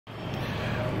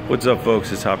What's up,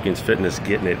 folks? It's Hopkins Fitness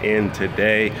getting it in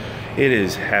today. It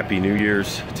is Happy New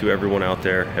Year's to everyone out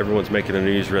there. Everyone's making their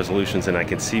New Year's resolutions, and I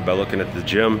can see by looking at the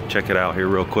gym. Check it out here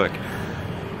real quick.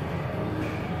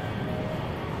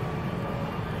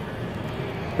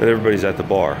 And everybody's at the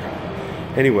bar.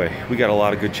 Anyway, we got a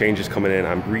lot of good changes coming in.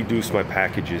 I'm reduced my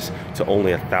packages to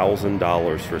only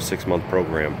 $1,000 for a 6-month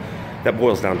program. That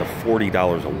boils down to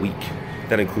 $40 a week.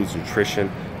 That includes nutrition.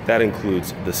 That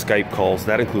includes the Skype calls.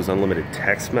 That includes unlimited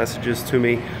text messages to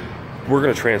me. We're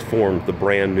going to transform the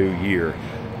brand new year,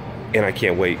 and I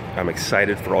can't wait. I'm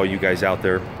excited for all you guys out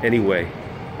there. Anyway,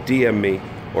 DM me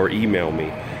or email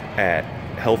me at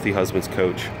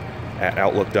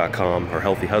healthyhusbandscoach@outlook.com or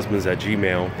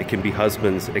healthyhusbands@gmail. It can be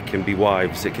husbands, it can be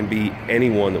wives, it can be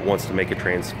anyone that wants to make a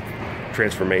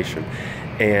transformation.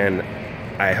 And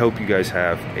I hope you guys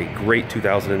have a great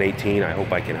 2018. I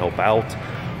hope I can help out.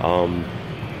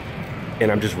 And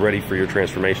I'm just ready for your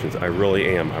transformations. I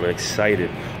really am. I'm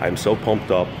excited. I'm so pumped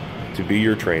up to be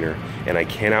your trainer, and I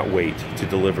cannot wait to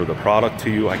deliver the product to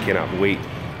you. I cannot wait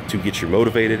to get you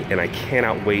motivated, and I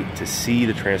cannot wait to see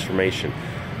the transformation.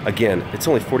 Again, it's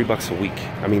only 40 bucks a week.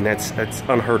 I mean, that's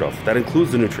unheard of. That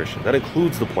includes the nutrition. That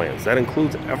includes the plans. That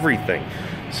includes everything.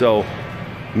 So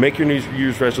make your New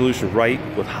Year's resolution right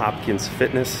with Hopkins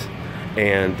Fitness.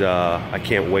 And I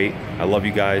can't wait. I love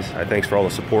you guys. Thanks for all the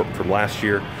support from last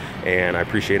year, and I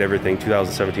appreciate everything.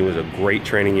 2017 was a great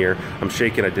training year. I'm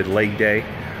shaking. I did leg day.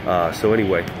 So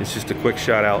anyway, it's just a quick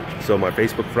shout out. So my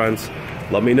Facebook friends,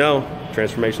 let me know.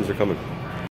 Transformations are coming.